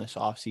worked on this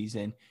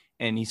offseason?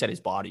 And he said his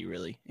body,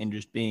 really, and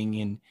just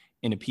being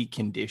in a peak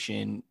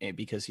condition,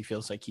 because he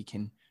feels like he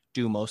can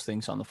do most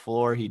things on the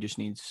floor. He just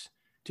needs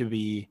to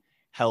be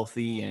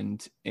healthy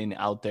and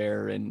out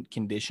there and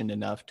conditioned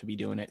enough to be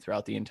doing it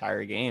throughout the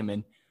entire game.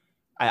 And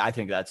I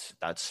think that's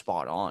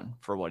spot on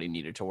for what he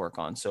needed to work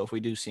on. So if we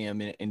do see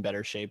him in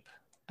better shape,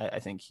 I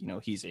think,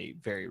 he's a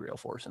very real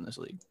force in this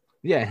league.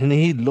 Yeah, and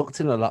he looked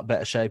in a lot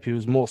better shape. He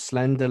was more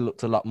slender,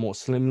 looked a lot more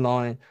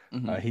slimline.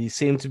 Mm-hmm. He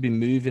seemed to be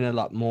moving a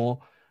lot more.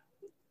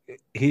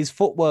 His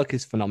footwork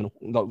is phenomenal.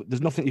 Like,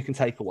 there's nothing you can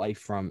take away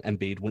from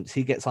Embiid. Once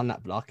he gets on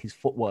that block, his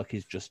footwork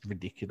is just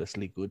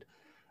ridiculously good.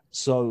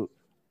 So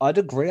I'd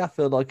agree. I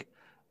feel like,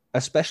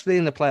 especially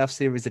in the playoff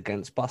series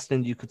against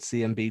Boston, you could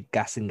see Embiid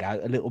gassing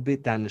out a little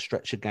bit down the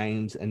stretch of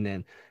games, and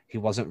then he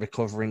wasn't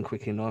recovering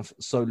quick enough.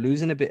 So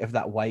losing a bit of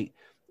that weight,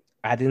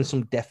 adding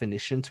some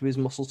definition to his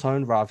muscle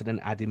tone rather than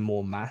adding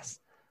more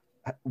mass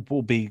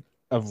will be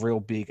a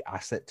real big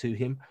asset to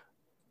him.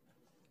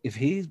 If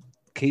he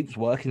keeps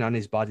working on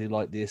his body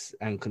like this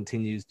and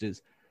continues to,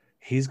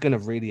 he's going to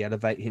really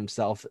elevate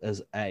himself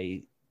as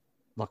a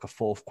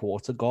fourth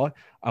quarter guy.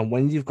 And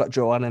when you've got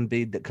Joel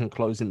Embiid that can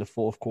close in the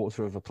fourth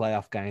quarter of a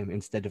playoff game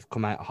instead of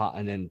come out hot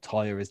and then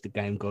tire as the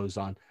game goes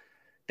on,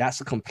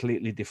 that's a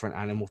completely different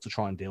animal to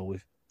try and deal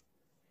with.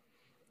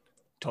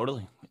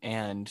 Totally.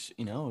 And,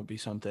 it would be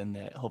something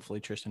that hopefully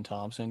Tristan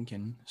Thompson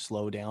can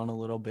slow down a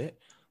little bit.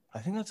 I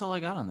think that's all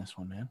I got on this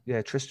one, man.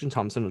 Yeah, Tristan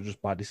Thompson will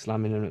just body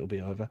slam him and it'll be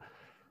over.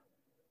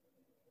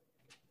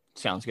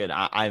 Sounds good.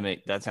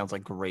 That sounds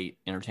like great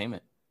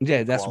entertainment.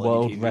 Yeah, that's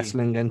World TV.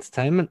 Wrestling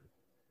Entertainment.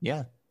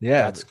 Yeah.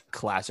 That's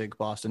classic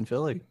Boston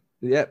Philly.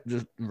 Yeah,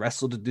 just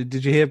wrestled.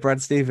 Did you hear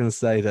Brad Stevens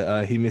say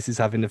that he misses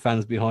having the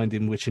fans behind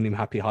him wishing him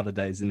happy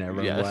holidays in their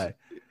own way?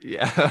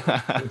 Yeah.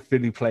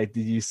 Philly played the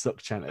 "You Suck"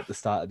 chant at the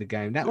start of the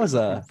game. That was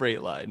a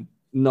great line.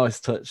 Nice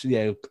touch.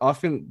 Yeah, I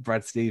think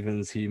Brad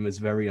Stevens' humor is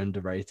very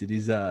underrated.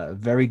 He's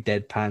very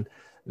deadpan,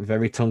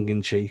 very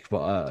tongue-in-cheek,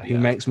 but he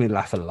makes me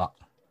laugh a lot.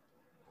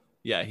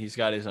 Yeah, he's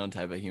got his own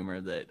type of humor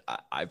that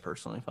I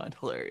personally find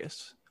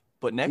hilarious.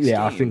 But next game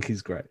I think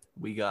he's great.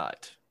 We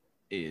got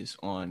is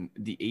on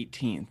the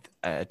 18th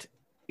at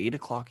 8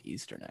 o'clock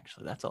Eastern,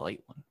 actually. That's a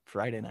late one.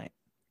 Friday night.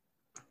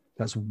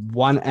 That's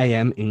 1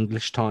 a.m.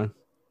 English time.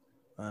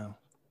 Wow.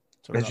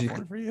 It's a rough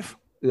one for you.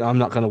 I'm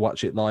not going to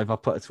watch it live. I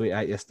put a tweet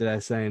out yesterday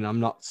saying I'm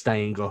not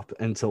staying up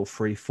until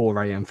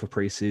 4 a.m. for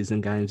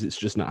preseason games. It's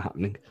just not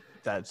happening.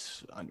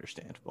 That's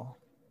understandable.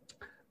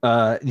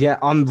 Yeah,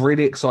 I'm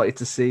really excited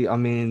to see. I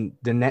mean,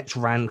 the Nets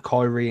ran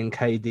Kyrie and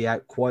KD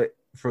out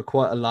for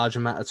quite a large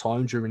amount of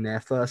time during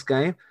their first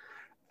game.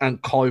 And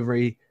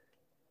Kyrie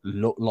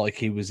looked like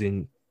he was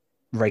in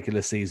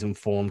regular season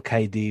form.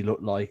 KD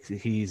looked like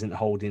he isn't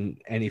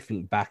holding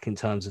anything back in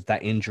terms of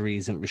that injury,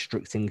 isn't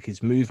restricting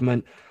his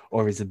movement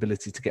or his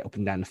ability to get up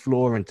and down the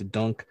floor and to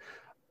dunk.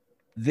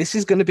 This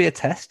is going to be a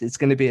test. It's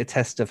going to be a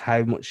test of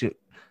how much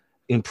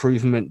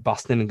improvement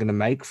Boston are going to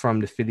make from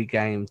the Philly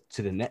game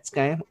to the Nets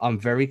game. I'm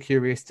very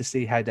curious to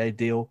see how they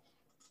deal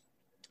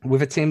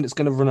with a team that's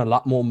going to run a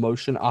lot more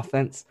motion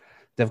offense.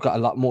 They've got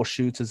a lot more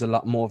shooters, a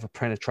lot more of a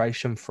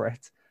penetration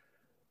threat.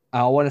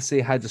 I want to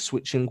see how the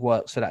switching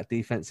works for that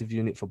defensive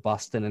unit for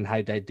Boston and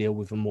how they deal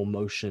with a more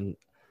motion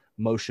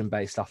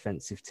motion-based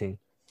offensive team.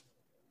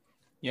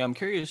 Yeah, I'm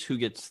curious who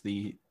gets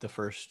the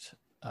first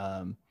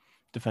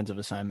defensive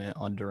assignment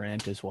on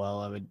Durant as well.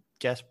 I would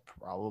guess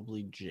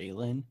probably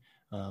Jalen,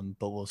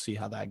 but we'll see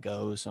how that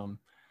goes.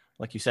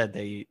 Like you said,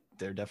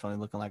 they're definitely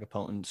looking like a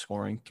potent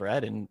scoring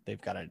threat, and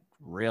they've got a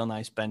real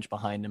nice bench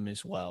behind them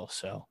as well.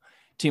 So,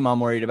 team I'm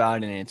worried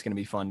about, and it's going to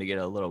be fun to get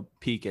a little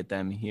peek at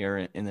them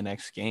here in the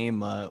next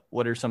game.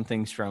 What are some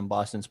things from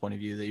Boston's point of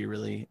view that you're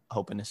really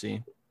hoping to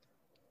see?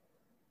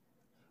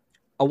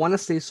 I want to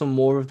see some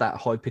more of that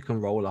high pick and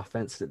roll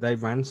offense that they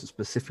ran,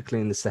 specifically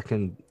in the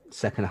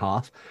second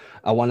half.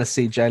 I want to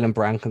see Jaylen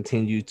Brown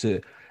continue to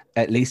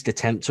at least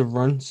attempt to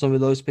run some of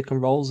those pick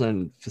and rolls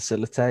and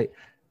facilitate.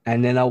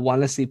 And then I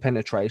want to see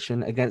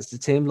penetration against a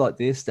team like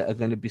this that are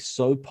going to be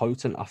so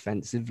potent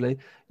offensively.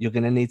 You're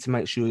going to need to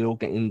make sure you're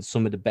getting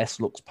some of the best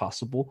looks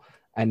possible.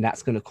 And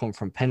that's going to come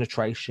from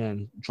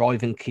penetration,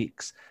 driving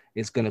kicks.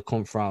 It's going to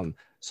come from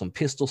some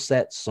pistol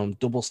sets, some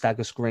double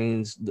stagger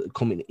screens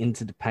coming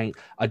into the paint.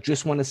 I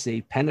just want to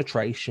see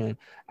penetration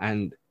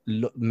and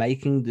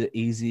making the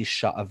easiest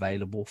shot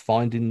available,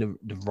 finding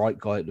the right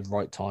guy at the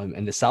right time.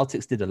 And the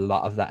Celtics did a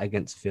lot of that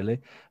against Philly.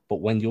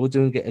 But when you're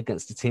doing it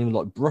against a team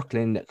like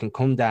Brooklyn that can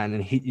come down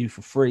and hit you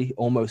for free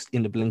almost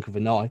in the blink of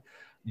an eye,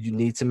 you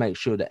need to make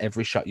sure that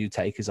every shot you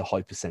take is a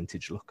high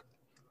percentage look.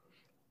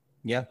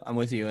 Yeah, I'm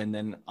with you. And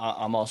then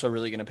I'm also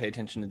really going to pay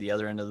attention to the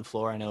other end of the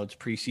floor. I know it's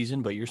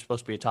preseason, but you're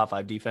supposed to be a top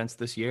 5 defense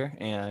this year.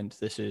 And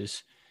this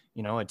is,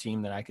 a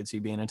team that I could see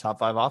being a top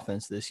 5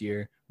 offense this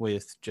year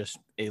with just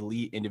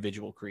elite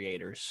individual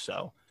creators.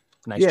 So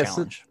nice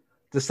challenge. So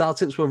the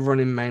Celtics were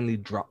running mainly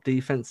drop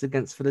defense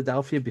against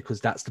Philadelphia because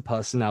that's the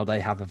personnel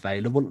they have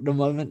available at the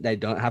moment. They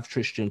don't have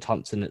Tristan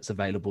Thompson that's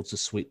available to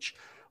switch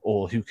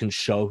or who can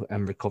show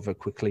and recover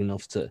quickly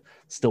enough to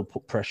still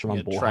put pressure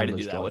on ball. Try to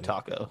do that with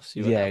Taco.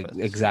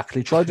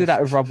 Exactly. Try to do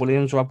that with Rob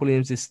Williams. Rob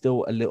Williams is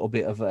still a little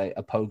bit of a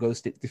pogo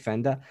stick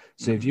defender.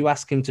 So if you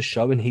ask him to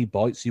show and he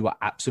bites, you are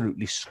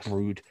absolutely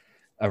screwed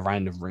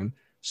around the rim.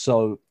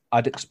 So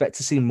I'd expect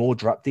to see more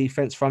drop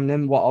defense from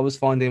them. What I was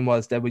finding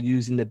was they were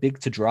using the big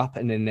to drop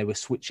and then they were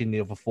switching the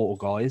other 4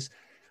 guys.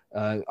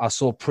 I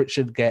saw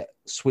Pritchard get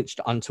switched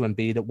onto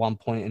Embiid at one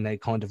point and they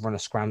kind of run a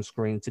scram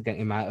screen to get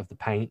him out of the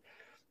paint.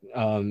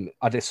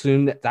 I'd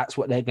assume that that's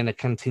what they're going to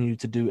continue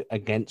to do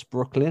against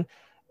Brooklyn.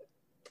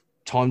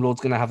 Time Lord's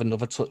going to have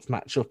another tough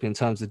matchup in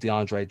terms of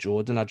DeAndre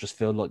Jordan. I just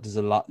feel like there's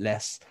a lot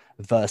less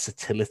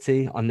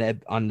versatility on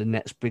the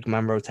next big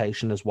man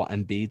rotation as what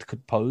Embiid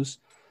could pose.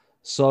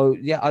 So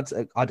yeah,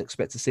 I'd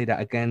expect to see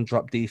that again.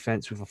 Drop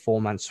defense with a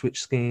 4-man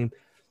switch scheme,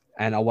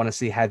 and I want to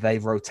see how they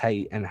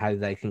rotate and how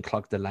they can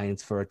clog the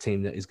lanes for a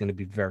team that is going to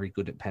be very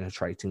good at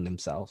penetrating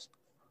themselves.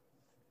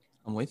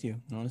 I'm with you.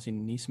 I want to see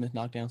Nesmith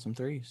knock down some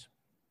threes.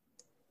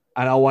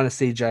 And I want to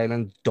see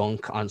Jalen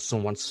dunk on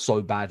someone so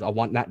bad. I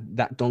want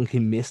that dunk he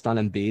missed on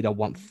Embiid. I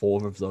want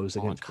 4 of those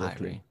against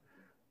Brooklyn.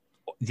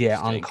 Yeah,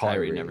 on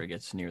Kyrie. Never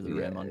gets near the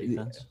rim on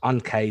defense. On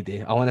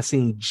KD. I want to see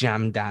him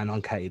jam down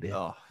on KD.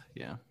 Oh,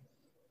 yeah.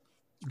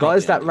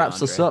 Guys, that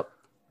wraps us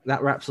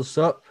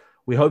up.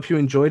 We hope you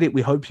enjoyed it.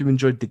 We hope you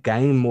enjoyed the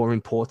game, more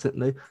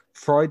importantly.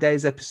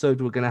 Friday's episode,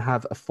 we're going to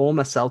have a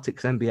former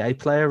Celtics NBA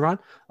player on.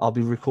 I'll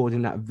be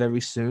recording that very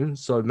soon,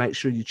 so make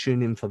sure you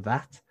tune in for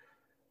that.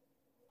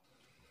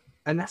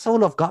 And that's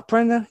all I've got,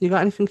 Brendan. You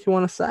got anything you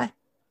want to say?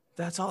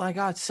 That's all I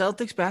got.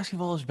 Celtics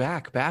basketball is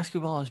back.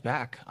 Basketball is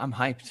back. I'm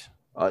hyped.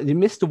 You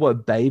missed the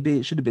word baby.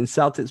 It should have been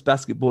Celtics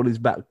basketball is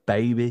back,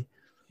 baby.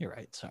 You're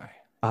right. Sorry.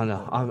 I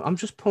know. I'm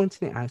just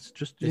pointing it out.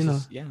 Just,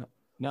 Yeah.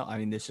 No, I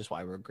mean, this is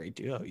why we're a great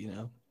duo,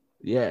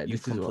 Yeah. You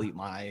complete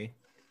my...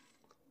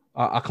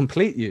 I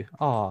complete you.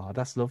 Oh,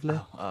 that's lovely.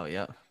 Oh,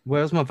 yeah.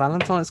 Where's my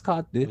Valentine's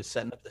card, dude? I was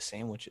setting up the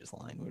sandwiches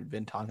line. We've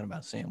been talking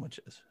about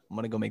sandwiches. I'm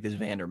going to go make this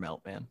Vander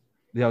melt, man.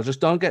 Yeah, just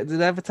don't get...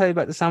 Did I ever tell you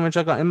about the sandwich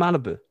I got in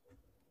Malibu?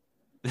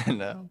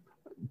 No.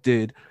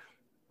 Dude,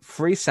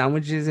 3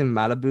 sandwiches in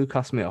Malibu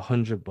cost me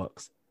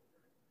 $100.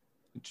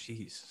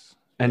 Jeez.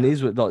 And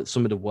these were like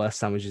some of the worst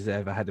sandwiches I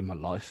ever had in my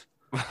life.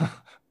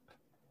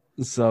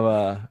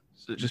 So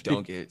just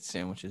don't get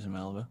sandwiches in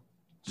Malibu.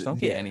 Just don't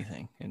get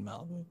anything in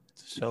Malibu.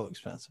 It's so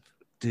expensive.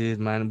 Dude,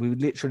 man, we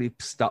literally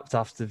stopped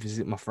off to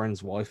visit my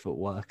friend's wife at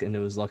work, and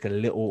there was a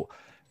little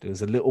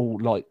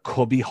like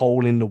cubby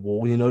hole in the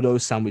wall. You know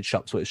those sandwich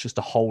shops where it's just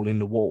a hole in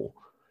the wall.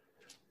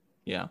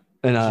 Yeah,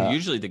 and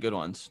usually the good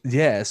ones.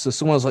 Yeah, so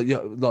someone was like,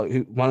 "Yo,"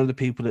 like one of the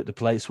people at the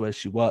place where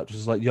she worked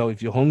was like, "Yo,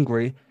 if you're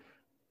hungry,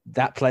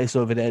 that place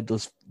over there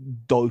does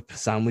dope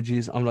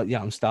sandwiches." I'm like,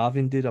 "Yeah, I'm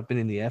starving, dude. I've been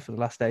in the air for the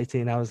last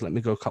 18 hours. Let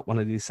me go cut one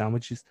of these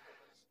sandwiches."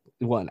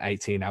 It wasn't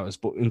 18 hours,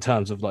 but in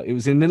terms of like, it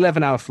was an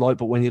 11-hour flight,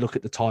 but when you look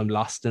at the time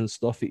lost and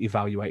stuff, it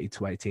evaluated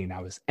to 18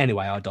 hours.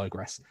 Anyway, I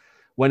digress.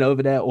 Went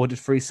over there, ordered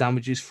 3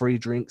 sandwiches, 3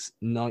 drinks,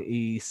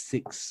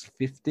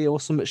 $96.50 or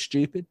something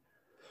stupid.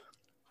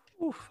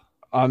 Oof.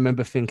 I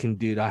remember thinking,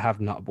 dude, I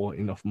have not bought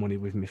enough money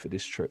with me for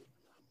this trip.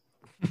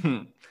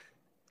 Yeah,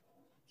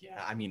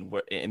 I mean,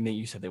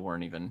 you said they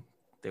weren't even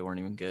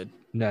good.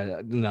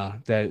 No,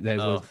 they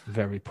were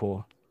very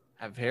poor.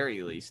 at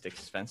very least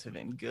expensive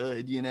and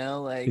good, you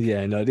know, like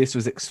Yeah, no, this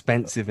was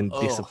expensive and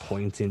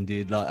disappointing,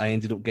 dude. Like, I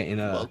ended up getting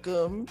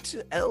welcome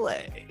to LA.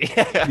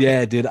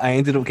 Yeah, dude, I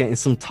ended up getting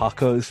some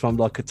tacos from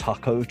like a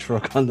taco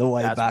truck on the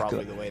way back. That's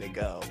probably the way to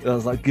go. I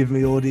was like, give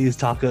me all these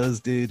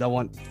tacos, dude. I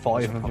want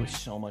 5 of them. Probably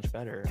so much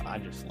better. I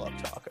just love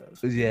tacos.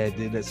 Yeah,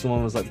 dude.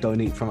 Someone was like, don't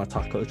eat from a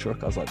taco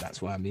truck. I was like,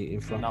 that's where I'm eating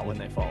from. Not when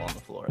they fall on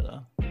the floor,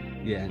 though.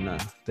 Yeah, no,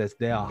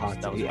 they are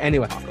hard to eat. That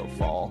Anyway, taco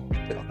fall.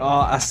 Oh,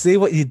 I see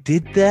what you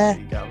did there.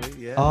 You got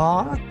me? Yeah.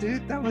 Oh,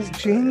 dude, that was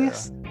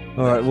genius.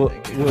 All right, we'll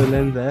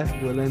end there.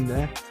 We'll end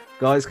there.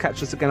 Guys,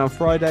 catch us again on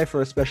Friday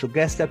for a special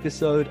guest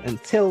episode.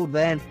 Until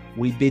then,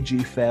 we bid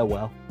you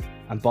farewell.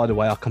 And by the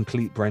way, I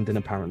complete Brendan,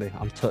 apparently.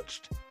 I'm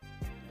touched.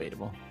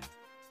 Debatable.